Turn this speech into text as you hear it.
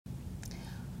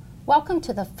Welcome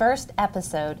to the first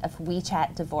episode of We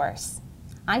Chat Divorce.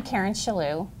 I'm Karen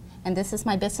Shalou, and this is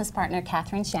my business partner,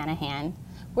 Catherine Shanahan.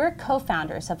 We're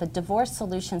co-founders of a divorce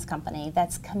solutions company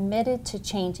that's committed to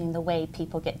changing the way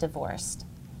people get divorced.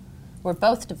 We're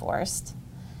both divorced,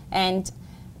 and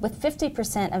with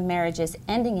 50% of marriages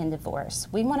ending in divorce,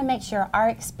 we want to make sure our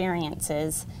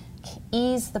experiences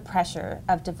ease the pressure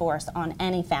of divorce on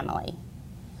any family.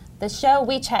 The show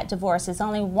We Chat Divorce is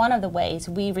only one of the ways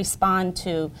we respond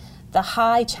to the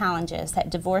high challenges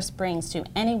that divorce brings to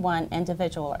any one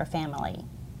individual or family.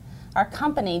 Our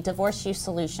company, Divorce Youth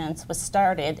Solutions, was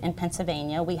started in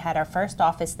Pennsylvania. We had our first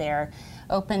office there,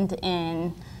 opened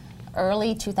in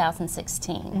early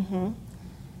 2016.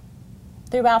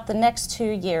 Throughout the next 2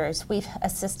 years, we've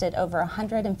assisted over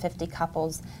 150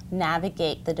 couples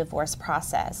navigate the divorce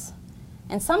process.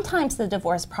 And sometimes the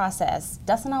divorce process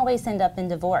doesn't always end up in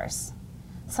divorce.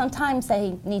 Sometimes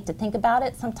they need to think about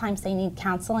it, sometimes they need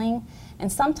counseling,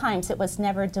 and sometimes it was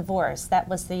never divorce. That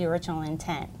was the original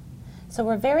intent. So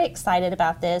we're very excited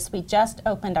about this. We just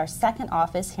opened our second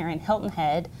office here in Hilton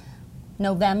Head,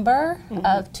 November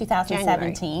of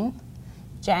 2017.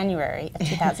 January of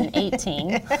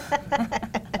 2018.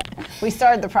 We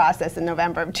started the process in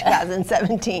November of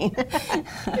 2017.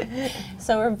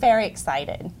 So we're very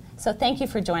excited. So thank you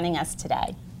for joining us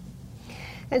today.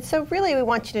 And so really we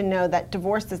want you to know that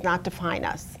divorce does not define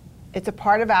us. It's a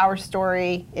part of our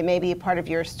story, it may be a part of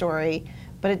your story,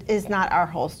 but it is not our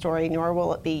whole story, nor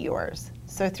will it be yours.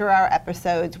 So through our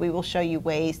episodes, we will show you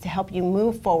ways to help you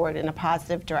move forward in a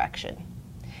positive direction.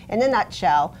 In a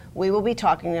nutshell, we will be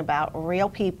talking about real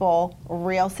people,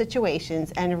 real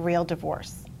situations, and real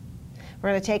divorce. We're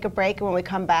going to take a break, and when we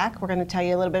come back, we're going to tell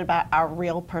you a little bit about our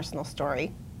real personal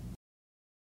story.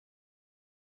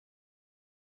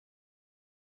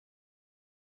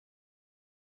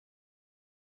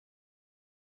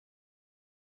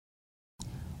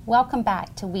 Welcome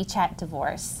back to We Chat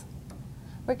Divorce.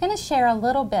 We're going to share a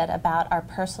little bit about our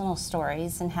personal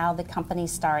stories and how the company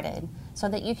started, so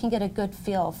that you can get a good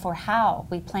feel for how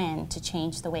we plan to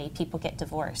change the way people get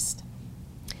divorced.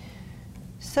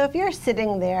 So if you're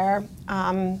sitting there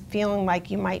feeling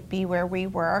like you might be where we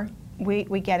were, we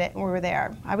get it, we were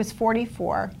there. I was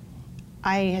 44.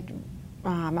 I had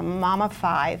I'm a mom of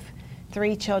 5,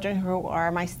 3 children who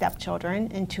are my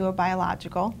stepchildren, and 2 are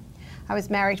biological. I was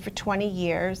married for 20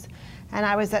 years, and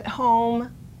I was at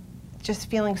home just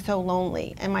feeling so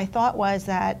lonely. And my thought was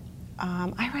that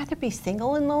I'd rather be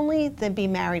single and lonely than be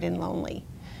married and lonely.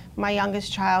 My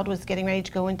youngest child was getting ready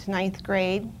to go into 9th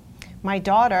grade. My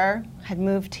daughter had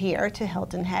moved here to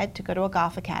Hilton Head to go to a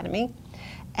golf academy.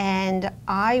 And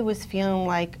I was feeling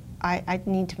like I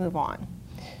need to move on.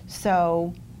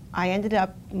 So I ended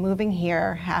up moving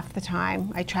here half the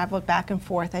time. I traveled back and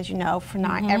forth, as you know, for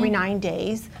every 9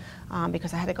 days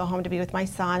because I had to go home to be with my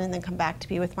son and then come back to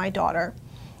be with my daughter.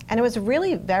 And it was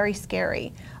really very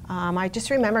scary. I just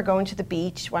remember going to the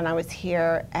beach when I was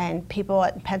here, and people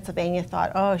in Pennsylvania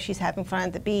thought, oh, she's having fun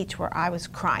at the beach, where I was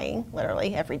crying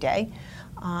literally every day,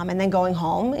 and then going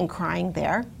home and crying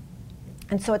there.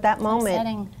 And so at that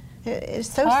moment,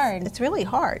 it's hard. It's really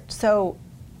hard. So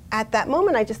at that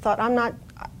moment, I just thought,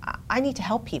 I need to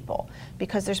help people,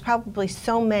 because there's probably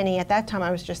so many, at that time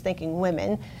I was just thinking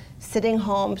women, sitting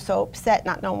home so upset,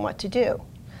 not knowing what to do.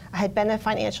 I had been a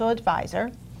financial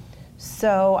advisor.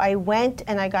 So I went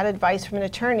and I got advice from an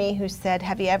attorney who said,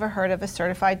 have you ever heard of a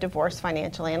certified divorce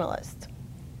financial analyst?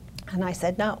 And I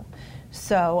said no.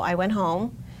 So I went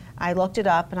home, I looked it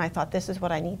up, and I thought, this is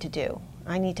what I need to do.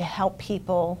 I need to help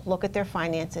people look at their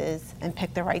finances and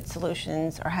pick the right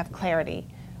solutions or have clarity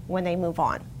when they move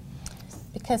on.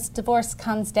 Because divorce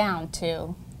comes down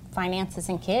to finances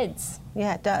and kids.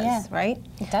 Yeah, it does, right?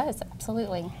 It does,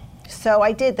 absolutely. So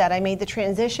I did that. I made the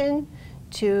transition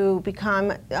to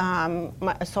become an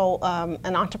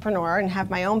entrepreneur and have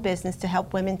my own business to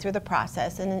help women through the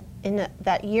process. And in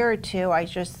that year or two, I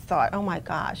just thought, oh my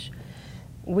gosh,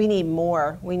 we need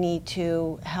more. We need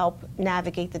to help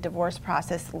navigate the divorce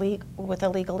process with a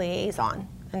legal liaison.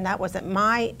 And that wasn't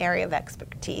my area of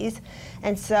expertise.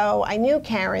 And so I knew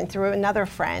Karen through another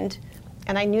friend,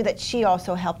 and I knew that she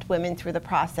also helped women through the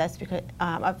process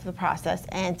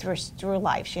and through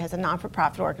life. She has a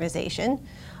non-for-profit organization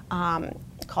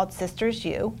called Sisters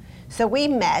U. So we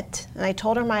met, and I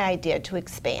told her my idea to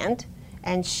expand,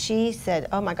 and she said,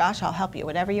 oh my gosh, I'll help you.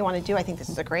 Whatever you want to do, I think this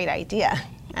is a great idea.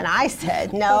 And I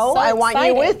said, no, I want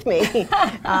you with me.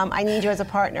 I need you as a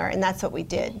partner, and that's what we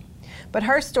did. But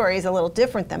her story is a little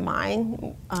different than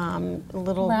mine, a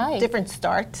little different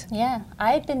start. Yeah,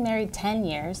 I had been married 10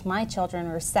 years. My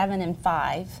children were 7 and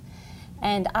 5.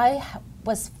 And I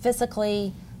was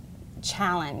physically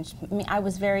challenge. I mean, I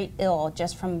was very ill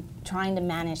just from trying to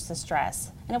manage the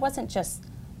stress. And it wasn't just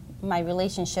my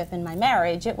relationship and my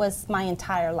marriage, it was my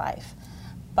entire life.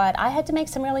 But I had to make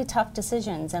some really tough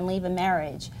decisions and leave a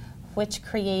marriage, which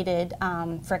created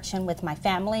friction with my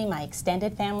family, my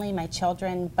extended family, my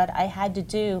children. But I had to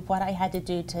do what I had to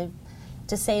do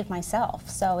to save myself.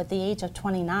 So at the age of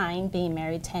 29, being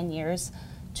married 10 years,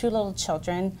 2 little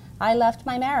children, I left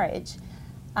my marriage.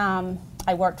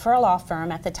 I worked for a law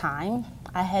firm at the time.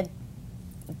 I had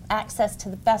access to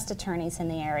the best attorneys in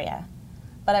the area,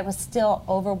 but I was still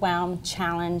overwhelmed,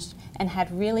 challenged, and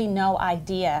had really no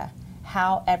idea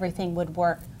how everything would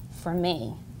work for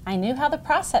me. I knew how the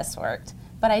process worked,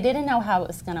 but I didn't know how it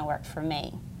was going to work for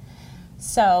me.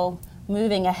 So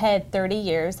moving ahead 30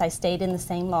 years, I stayed in the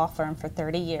same law firm for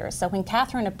 30 years. So when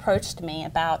Catherine approached me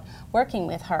about working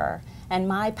with her and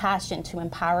my passion to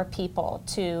empower people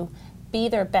to be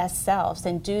their best selves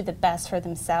and do the best for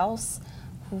themselves,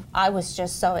 I was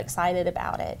just so excited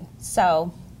about it.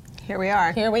 So here we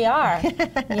are. Here we are.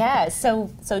 Yeah, so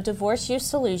Divorce Youth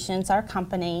Solutions, our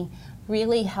company,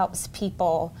 really helps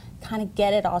people kind of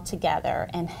get it all together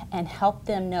and help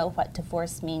them know what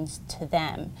divorce means to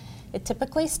them. It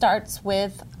typically starts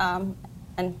with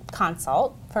a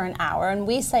consult for an hour, and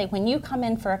we say when you come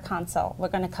in for a consult, we're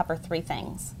going to cover 3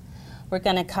 things. We're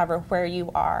going to cover where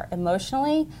you are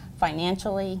emotionally,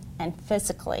 financially, and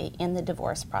physically in the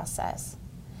divorce process.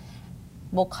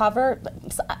 We'll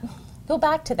go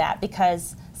back to that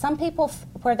because some people,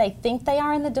 where they think they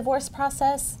are in the divorce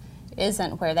process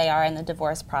isn't where they are in the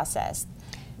divorce process.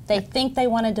 They think they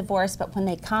want a divorce, but when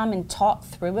they come and talk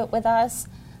through it with us,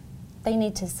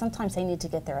 sometimes they need to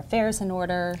get their affairs in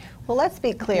order. Well, let's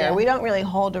be clear. Yeah. We don't really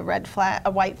hold a white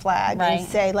flag Right. and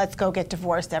say, let's go get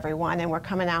divorced, everyone, and we're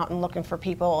coming out and looking for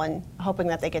people and hoping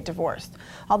that they get divorced.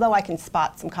 Although I can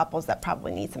spot some couples that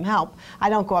probably need some help, I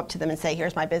don't go up to them and say,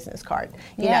 here's my business card.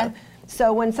 You know?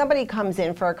 So when somebody comes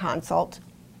in for a consult,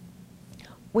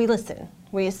 we listen.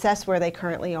 We assess where they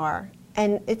currently are.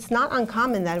 And it's not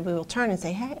uncommon that we will turn and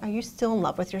say, hey, are you still in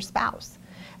love with your spouse?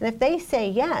 And if they say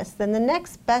yes, then the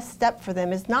next best step for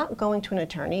them is not going to an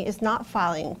attorney, is not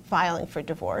filing for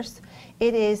divorce.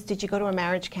 It is, did you go to a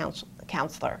marriage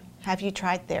counselor? Have you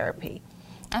tried therapy?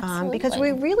 Absolutely. Because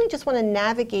we really just want to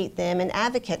navigate them and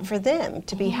advocate for them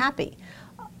to be happy.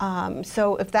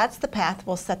 So if that's the path,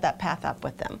 we'll set that path up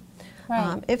with them.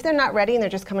 Right. If they're not ready and they're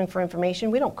just coming for information,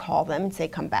 we don't call them and say,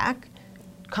 come back.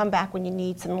 Come back when you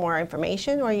need some more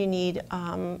information or you need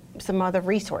some other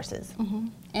resources.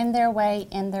 In their way,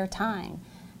 in their time.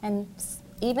 And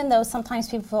even though sometimes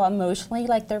people feel emotionally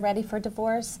like they're ready for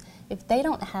divorce, if they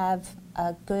don't have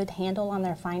a good handle on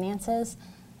their finances,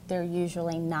 they're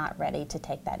usually not ready to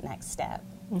take that next step.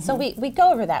 So we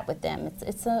go over that with them.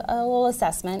 It's a little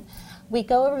assessment. We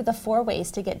go over the 4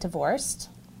 ways to get divorced.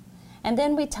 And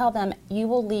then we tell them, you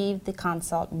will leave the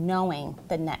consult knowing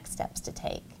the next steps to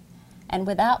take. And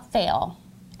without fail,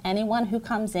 anyone who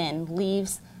comes in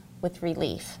leaves with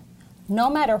relief. No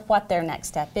matter what their next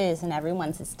step is, and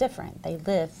everyone's is different,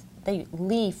 they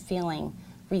leave feeling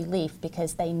relief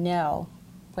because they know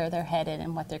where they're headed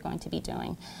and what they're going to be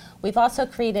doing. We've also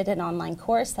created an online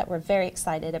course that we're very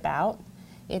excited about.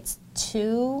 It's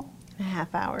 2.5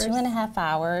 hours. 2.5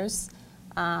 hours,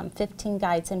 15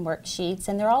 guides and worksheets,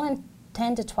 and they're all in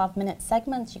 10 to 12 minute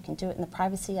segments. You can do it in the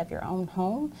privacy of your own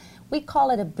home. We call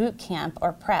it a boot camp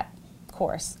or prep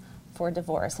course for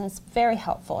divorce, and it's very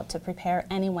helpful to prepare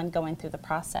anyone going through the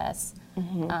process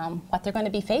what they're going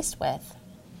to be faced with.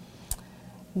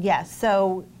 Yes,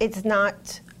 so it's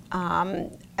not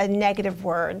a negative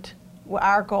word.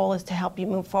 Our goal is to help you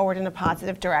move forward in a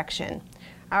positive direction.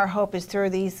 Our hope is through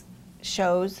these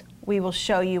shows, we will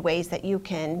show you ways that you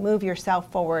can move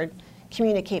yourself forward,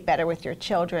 communicate better with your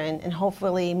children, and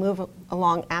hopefully move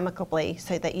along amicably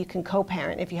so that you can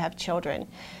co-parent if you have children.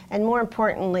 And more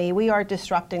importantly, we are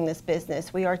disrupting this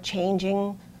business. We are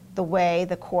changing the way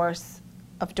the course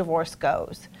of divorce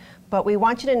goes. But we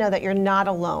want you to know that you're not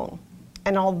alone.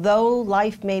 And although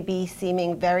life may be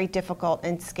seeming very difficult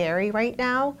and scary right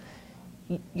now,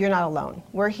 you're not alone.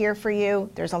 We're here for you.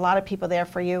 There's a lot of people there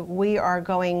for you. We are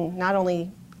going not only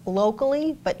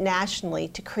locally, but nationally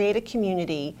to create a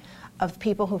community of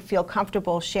people who feel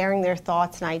comfortable sharing their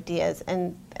thoughts and ideas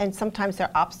and sometimes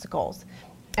their obstacles.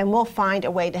 And we'll find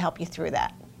a way to help you through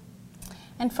that.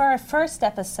 And for our first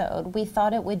episode, we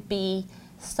thought it would be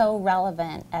so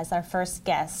relevant as our first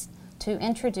guest to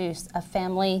introduce a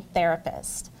family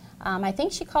therapist. I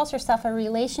think she calls herself a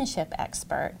relationship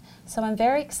expert. So I'm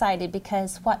very excited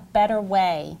because what better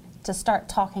way to start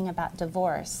talking about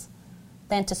divorce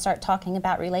than to start talking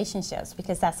about relationships,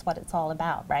 because that's what it's all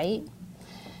about, right?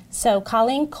 So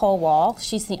Colleen Colwall,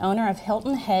 she's the owner of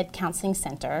Hilton Head Counseling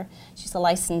Center. She's a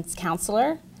licensed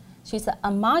counselor. She's an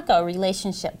Imago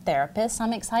relationship therapist.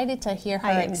 I'm excited to hear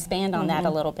her expand on that a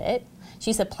little bit.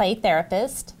 She's a play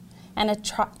therapist and a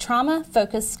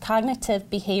trauma-focused cognitive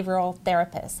behavioral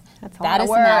therapist. That's a lot of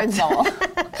words. That is a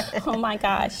mouthful. Oh my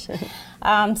gosh.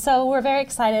 So we're very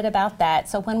excited about that.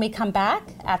 So when we come back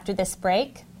after this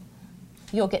break,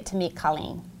 you'll get to meet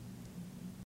Colleen.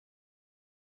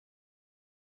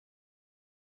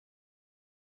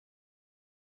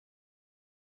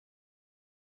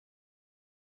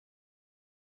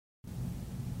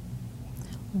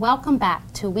 Welcome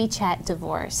back to We Chat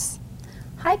Divorce.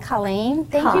 Hi, Colleen.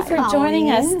 Thank you for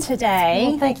joining us today.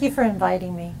 Well, thank you for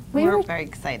inviting me. We're very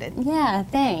excited. Yeah,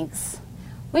 thanks.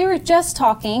 We were just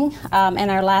talking in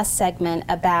our last segment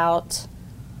about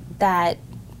that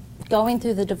going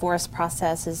through the divorce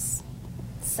process is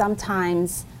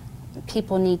sometimes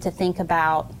people need to think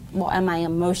about, well, am I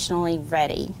emotionally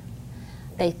ready?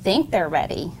 They think they're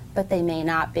ready, but they may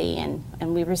not be. And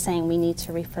we were saying we need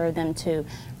to refer them to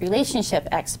relationship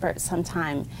experts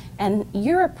sometime. And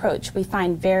your approach we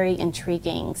find very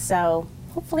intriguing. So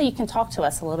hopefully you can talk to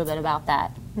us a little bit about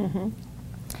that. Mm-hmm.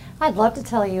 I'd love to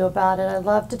tell you about it. I'd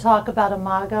love to talk about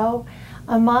Imago.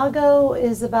 Imago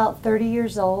is about 30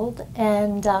 years old,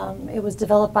 and it was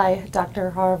developed by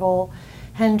Dr. Harville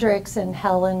Hendrix and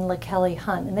Helen LaKelly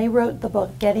Hunt. And they wrote the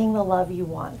book, Getting the Love You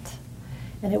Want.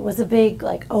 And it was a big,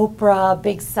 like Oprah,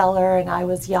 big seller, and I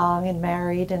was young and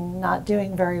married and not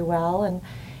doing very well and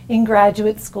in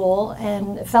graduate school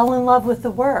and fell in love with the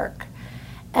work.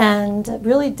 And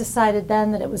really decided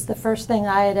then that it was the first thing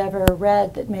I had ever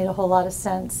read that made a whole lot of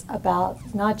sense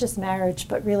about not just marriage,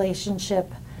 but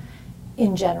relationship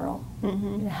in general,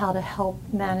 and how to help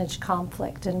manage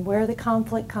conflict and where the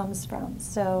conflict comes from.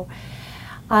 So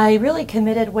I really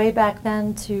committed way back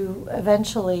then to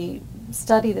eventually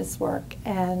study this work,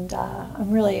 and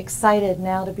I'm really excited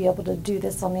now to be able to do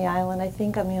this on the island. I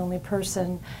think I'm the only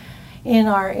person in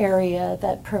our area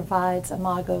that provides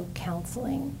Imago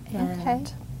counseling.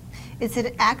 And Is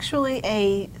it actually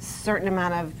a certain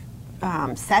amount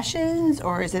of sessions,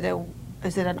 or is it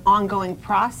an ongoing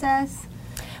process?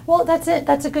 Well, that's it.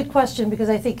 That's a good question, because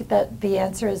I think that the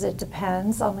answer is it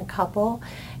depends on the couple.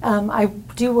 I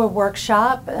do a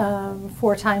workshop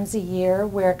 4 times a year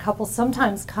where couples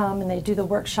sometimes come and they do the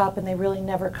workshop and they really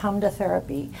never come to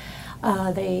therapy.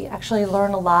 They actually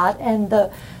learn a lot, and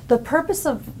the purpose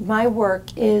of my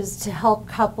work is to help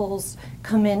couples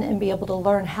come in and be able to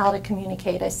learn how to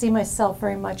communicate. I see myself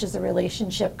very much as a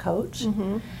relationship coach,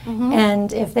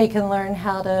 and if they can learn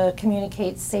how to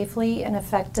communicate safely and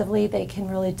effectively, they can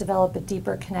really develop a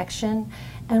deeper connection.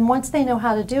 And once they know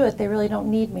how to do it, they really don't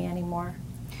need me anymore.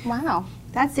 Wow.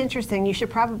 That's interesting. You should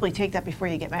probably take that before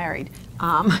you get married.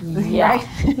 Yeah. Right?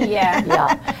 Yeah.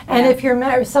 Yeah. And if you're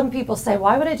married, some people say,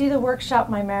 why would I do the workshop?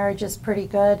 My marriage is pretty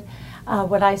good.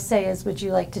 What I say is, would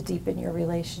you like to deepen your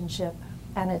relationship?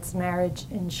 And it's marriage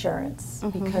insurance,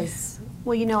 because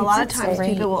Well, you know, a lot of Keeps it times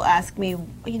safe. people will ask me,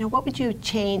 you know, what would you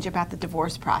change about the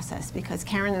divorce process? Because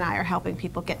Karen and I are helping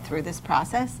people get through this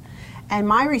process. And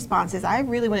my response is, I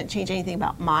really wouldn't change anything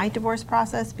about my divorce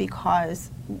process because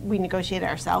we negotiated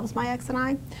ourselves, my ex and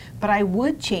I. But I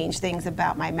would change things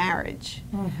about my marriage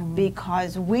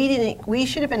because we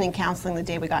should have been in counseling the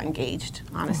day we got engaged,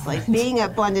 honestly. Being a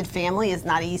blended family is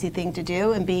not an easy thing to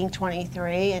do, and being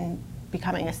 23 and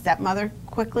becoming a stepmother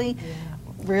quickly,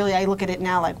 really, I look at it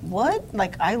now like, what?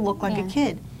 Like, I look like a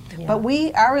kid. Yeah. But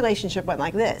our relationship went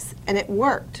like this, and it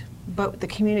worked, but the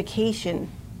communication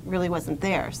really wasn't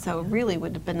there. So it really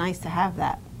would have been nice to have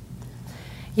that.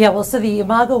 Yeah, well, so the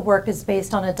Imago work is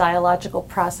based on a dialogical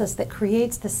process that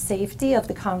creates the safety of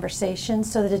the conversation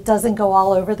so that it doesn't go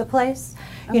all over the place.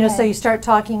 You know, so you start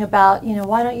talking about, you know,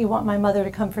 why don't you want my mother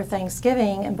to come for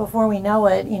Thanksgiving? And before we know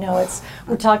it, you know,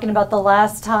 we're talking about the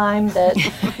last time that,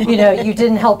 you know, you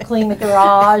didn't help clean the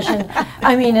garage. And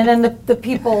I mean, and then the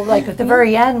people, like at the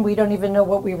very end, we don't even know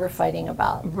what we were fighting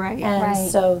about. Right. And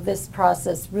so this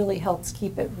process really helps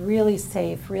keep it really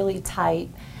safe, really tight,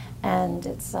 and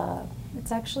it's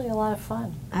actually a lot of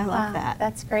fun. I love that.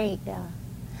 That's great. Yeah.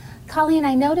 Colleen,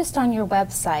 I noticed on your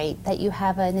website that you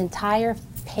have an entire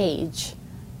page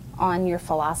on your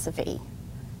philosophy.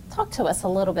 Talk to us a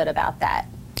little bit about that.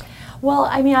 Well,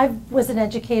 I mean, I was an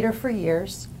educator for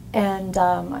years, and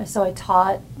so I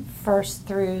taught 1st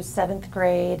through 7th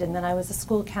grade, and then I was a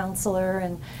school counselor,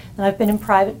 and I've been in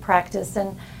private practice.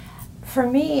 And for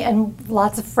me, and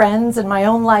lots of friends in my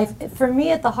own life, for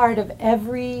me, at the heart of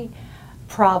every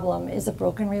problem is a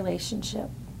broken relationship.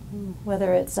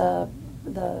 Whether it's a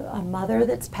mother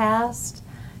that's passed,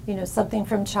 you know, something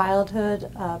from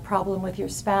childhood, a problem with your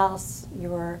spouse,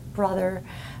 your brother,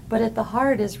 but at the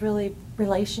heart is really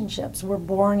relationships. We're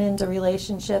born into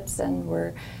relationships and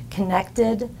we're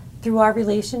connected through our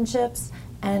relationships,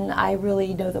 and I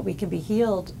really know that we can be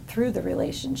healed through the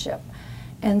relationship.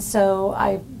 And so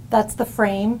that's the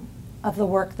frame of the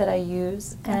work that I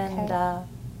use. And Okay.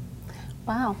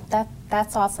 Wow,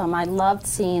 that's awesome. I loved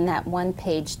seeing that one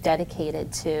page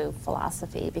dedicated to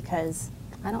philosophy, because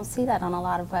I don't see that on a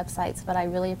lot of websites, but I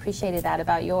really appreciated that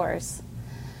about yours.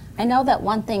 I know that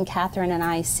one thing Catherine and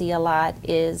I see a lot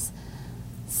is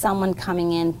someone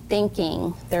coming in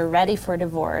thinking they're ready for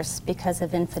divorce because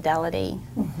of infidelity.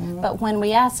 But when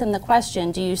we ask them the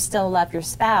question, do you still love your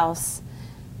spouse,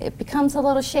 it becomes a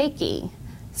little shaky.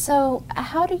 So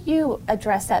how do you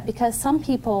address that? Because some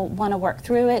people want to work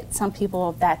through it, some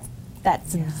people that's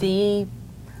the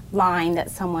line that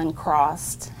someone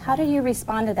crossed. How do you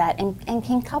respond to that? And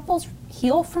can couples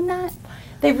heal from that?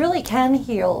 they really can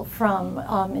heal from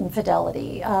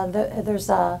infidelity. There's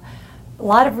a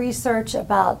lot of research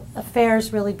about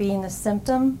affairs really being the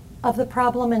symptom of the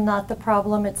problem and not the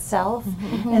problem itself.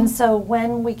 And so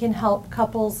when we can help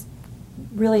couples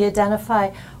really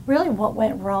identify really what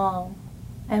went wrong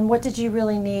and what did you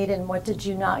really need and what did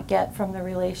you not get from the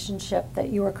relationship that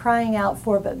you were crying out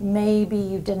for, but maybe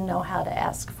you didn't know how to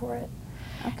ask for it.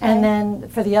 Okay. And then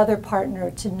for the other partner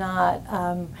to not,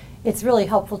 it's really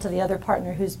helpful to the other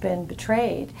partner who's been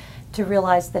betrayed to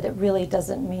realize that it really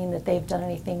doesn't mean that they've done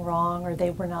anything wrong or they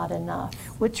were not enough.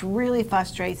 Which really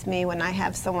frustrates me when I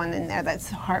have someone in there that's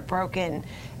heartbroken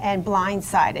and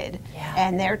blindsided, Yeah.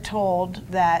 and they're told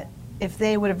that if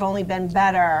they would have only been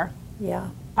better, Yeah.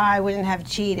 I wouldn't have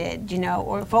cheated, you know,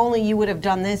 or if only you would have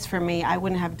done this for me, I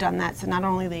wouldn't have done that. So not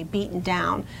only are they beaten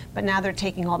down, but now they're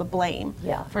taking all the blame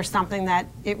Yeah. for something that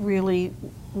it really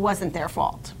wasn't their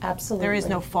fault. Absolutely. There is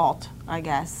no fault, I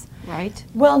guess, right?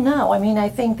 Well, no. I mean, I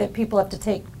think that people have to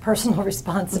take personal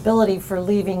responsibility for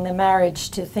leaving the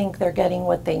marriage to think they're getting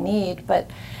what they need.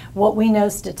 But what we know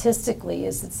statistically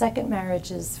is that second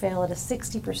marriages fail at a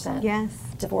 60% Yes.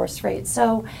 divorce rate.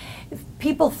 So if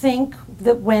people think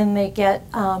that when they get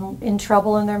in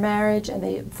trouble in their marriage and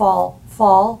they fall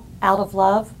out of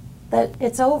love, that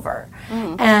it's over.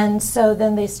 And so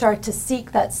then they start to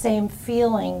seek that same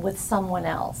feeling with someone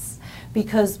else.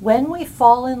 Because when we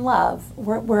fall in love,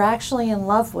 we're actually in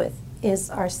love with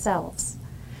is ourselves.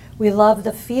 We love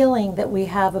the feeling that we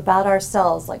have about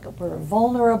ourselves, like we're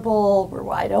vulnerable, we're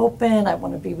wide open, I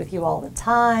want to be with you all the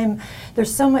time.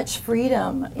 There's so much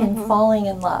freedom in falling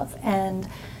in love. And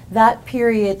that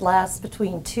period lasts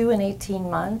between 2 and 18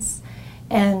 months.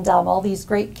 And all these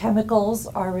great chemicals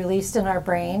are released in our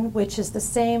brain, which is the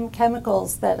same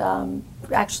chemicals that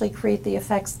actually create the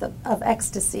effects of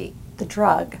ecstasy, the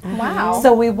drug. Wow.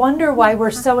 So we wonder why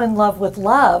we're so in love with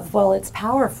love. Well, it's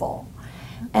powerful.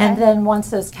 And then once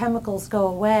those chemicals go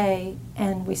away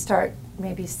and we start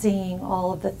maybe seeing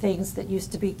all of the things that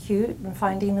used to be cute and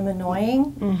finding them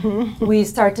annoying, we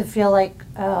start to feel like,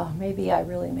 oh, maybe I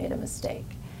really made a mistake.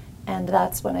 And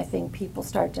that's when I think people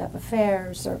start to have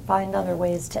affairs or find other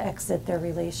ways to exit their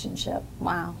relationship.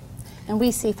 Wow. And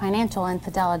we see financial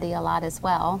infidelity a lot as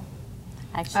well.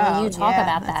 Actually, you talk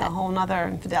about That's that. a whole nother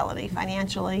infidelity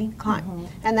financially,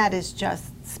 and that is just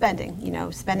spending. You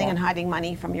know, spending and hiding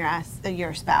money from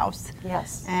your spouse.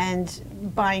 Yes.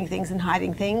 And buying things and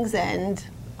hiding things, and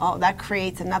that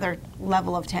creates another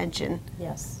level of tension.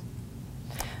 Yes.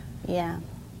 Yeah.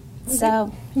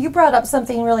 So, You brought up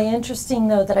something really interesting,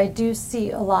 though, that I do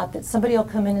see a lot, that somebody will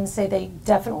come in and say they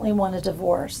definitely want a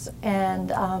divorce.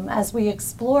 And as we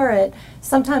explore it,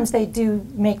 sometimes they do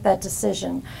make that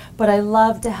decision. But I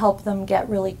love to help them get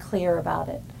really clear about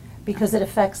it because it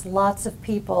affects lots of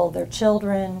people, their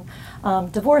children.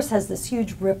 Divorce has this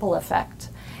huge ripple effect.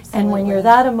 And when you're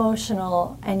that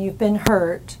emotional and you've been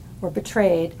hurt or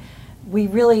betrayed, we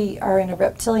really are in a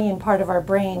reptilian part of our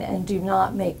brain and do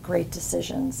not make great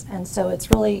decisions. And so it's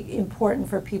really important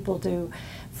for people to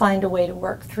find a way to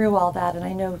work through all that. And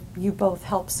I know you both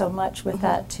help so much with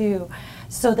that too,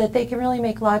 so that they can really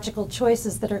make logical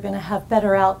choices that are going to have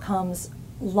better outcomes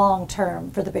long term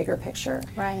for the bigger picture.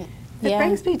 right. It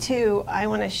brings me to, I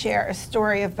want to share a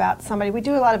story about somebody. We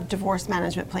do a lot of divorce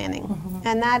management planning,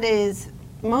 and that is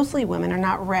mostly women are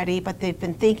not ready, but they've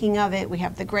been thinking of it. We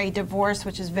have the gray divorce,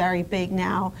 which is very big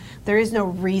now. There is no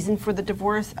reason for the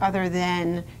divorce other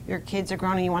than your kids are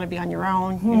grown and you want to be on your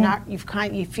own. You're not. You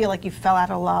feel like you fell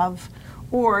out of love,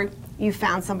 or you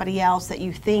found somebody else that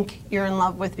you think you're in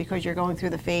love with because you're going through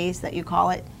the phase that you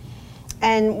call it.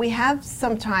 And we have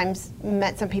sometimes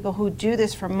met some people who do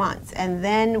this for months, and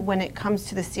then when it comes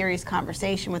to the serious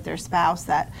conversation with their spouse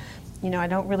that I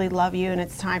don't really love you and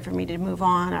it's time for me to move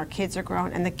on. Our kids are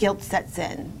grown and the guilt sets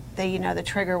in. They, the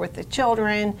trigger with the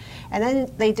children, and then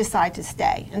they decide to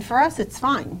stay. And for us, it's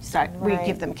fine. We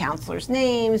give them counselors'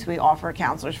 names. We offer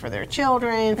counselors for their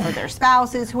children, for their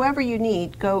spouses, whoever you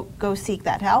need, go seek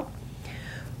that help.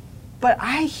 But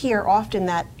I hear often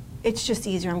that it's just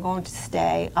easier. I'm going to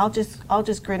stay. I'll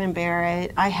just grin and bear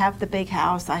it. I have the big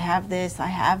house. I have this. I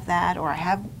have that. Or I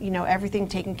have everything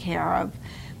taken care of.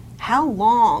 How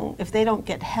long, if they don't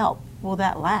get help, will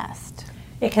that last?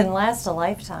 It can last a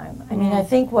lifetime. I mean, I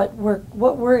think what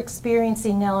we're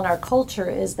experiencing now in our culture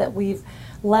is that we've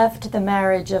left the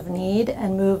marriage of need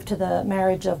and moved to the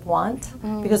marriage of want,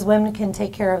 because women can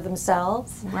take care of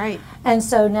themselves. Right. And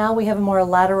so now we have a more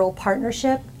lateral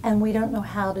partnership, and we don't know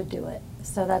how to do it.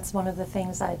 So that's one of the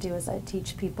things I do, is I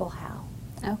teach people how.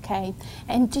 Okay.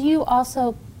 And do you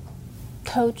also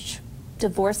coach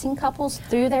divorcing couples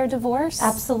through their divorce?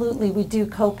 Absolutely. We do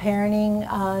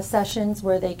co-parenting sessions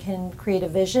where they can create a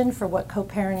vision for what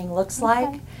co-parenting looks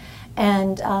like.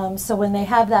 And so when they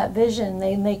have that vision,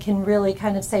 they can really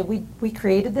kind of say, we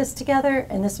created this together,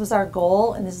 and this was our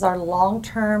goal, and this is our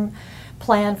long-term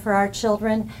plan for our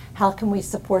children. How can we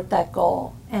support that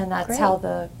goal? And that's how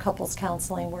the couples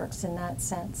counseling works in that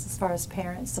sense, as far as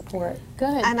parent support.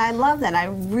 Good. And I love that. I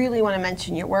really want to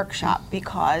mention your workshop,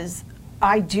 because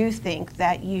I do think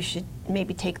that you should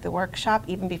maybe take the workshop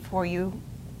even before you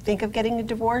think of getting a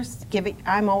divorce.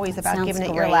 I'm always about giving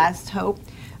it your last hope,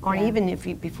 or even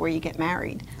before you get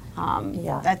married.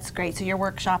 That's great. So your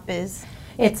workshop is?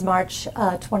 It's March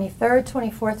 23rd,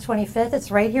 24th, 25th. It's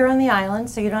right here on the island,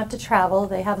 so you don't have to travel.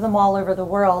 They have them all over the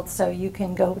world, so you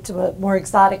can go to a more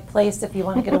exotic place if you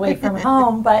want to get away from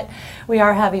home. But we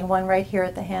are having one right here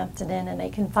at the Hampton Inn, and they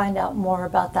can find out more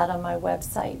about that on my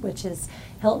website, which is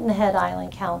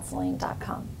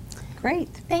HiltonHeadIslandCounseling.com. Great.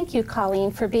 Thank you,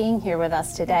 Colleen, for being here with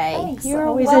us today. Thanks. You're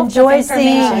Always a wealth of enjoy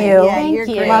seeing information. you. Yeah, Thank you're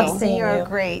you. great. Love seeing You're you.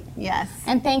 great. Yes.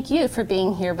 And thank you for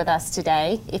being here with us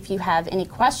today. If you have any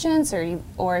questions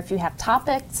or if you have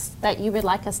topics that you would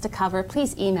like us to cover,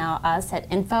 please email us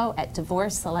at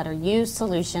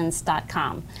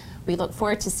info@divorce-solutions.com. We look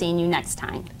forward to seeing you next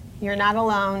time. You're not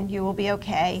alone. You will be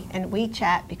okay. And we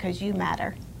chat because you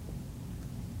matter.